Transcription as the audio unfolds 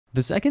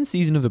The second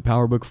season of the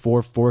Power Book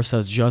 4 Force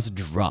has just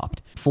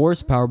dropped.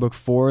 Force Power Book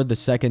 4, the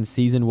second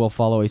season, will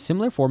follow a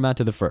similar format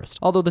to the first.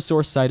 Although the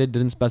source cited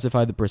didn't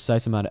specify the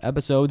precise amount of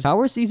episodes,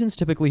 Power seasons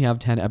typically have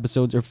 10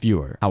 episodes or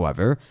fewer.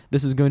 However,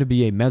 this is going to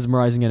be a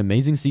mesmerizing and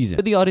amazing season,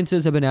 but the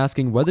audiences have been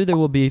asking whether there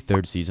will be a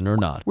third season or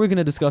not. We're going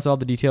to discuss all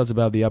the details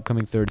about the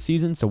upcoming third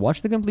season, so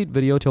watch the complete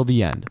video till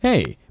the end.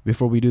 Hey,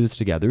 before we do this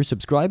together,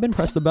 subscribe and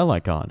press the bell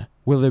icon.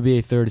 Will there be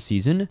a third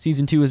season?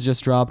 Season 2 has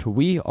just dropped.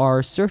 We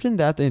are certain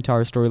that the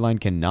entire storyline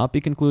cannot be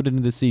concluded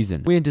in this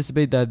season. We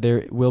anticipate that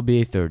there will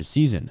be a third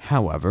season.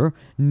 However,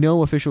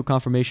 no official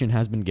confirmation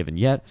has been given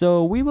yet,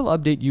 so we will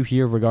update you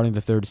here regarding the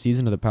third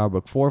season of the Power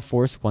Book 4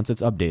 Force once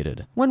it's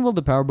updated. When will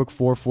the Power Book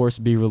 4 Force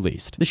be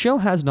released? The show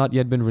has not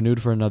yet been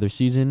renewed for another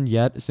season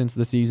yet, since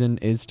the season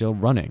is still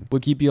running.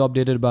 We'll keep you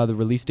updated about the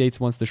release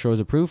dates once the show is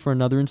approved for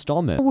another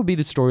installment. What will be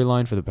the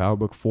storyline for the Power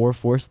Book 4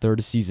 Force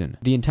third season?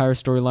 The entire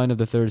storyline of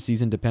the third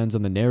season depends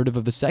on the narrative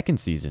of the second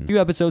season. Few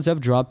episodes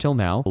have dropped till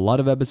now. A lot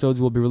of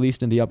episodes will be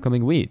released in the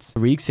upcoming weeks.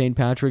 Tariq St.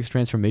 Patrick's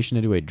transformation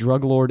into a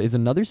drug lord is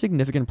another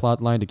significant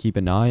plotline to keep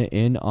an eye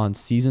in on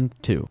season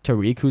 2.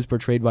 Tariq, who's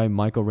portrayed by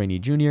Michael Rainey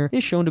Jr.,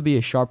 is shown to be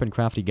a sharp and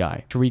crafty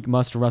guy. Tariq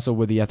must wrestle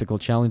with the ethical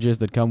challenges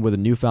that come with a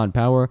newfound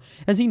power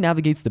as he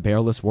navigates the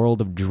perilous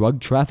world of drug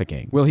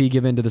trafficking. Will he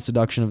give in to the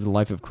seduction of the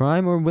life of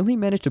crime, or will he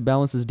manage to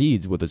balance his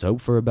deeds with his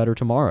hope for a better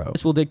tomorrow?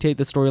 This will dictate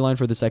the storyline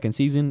for the second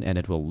season, and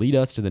it will lead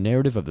us to the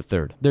narrative of the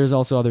third. There's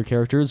also other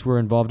characters who are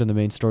involved in the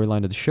main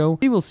storyline of the show.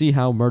 We will see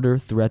how murder,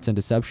 threats, and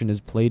deception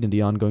is played in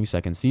the ongoing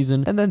second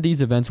season, and then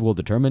these events will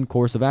determine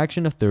course of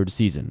action of third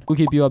season. We'll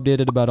keep you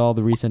updated about all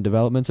the recent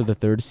developments of the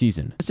third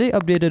season. To stay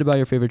updated about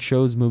your favorite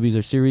shows, movies,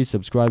 or series,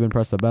 subscribe and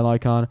press the bell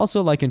icon.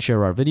 Also, like and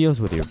share our videos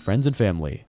with your friends and family.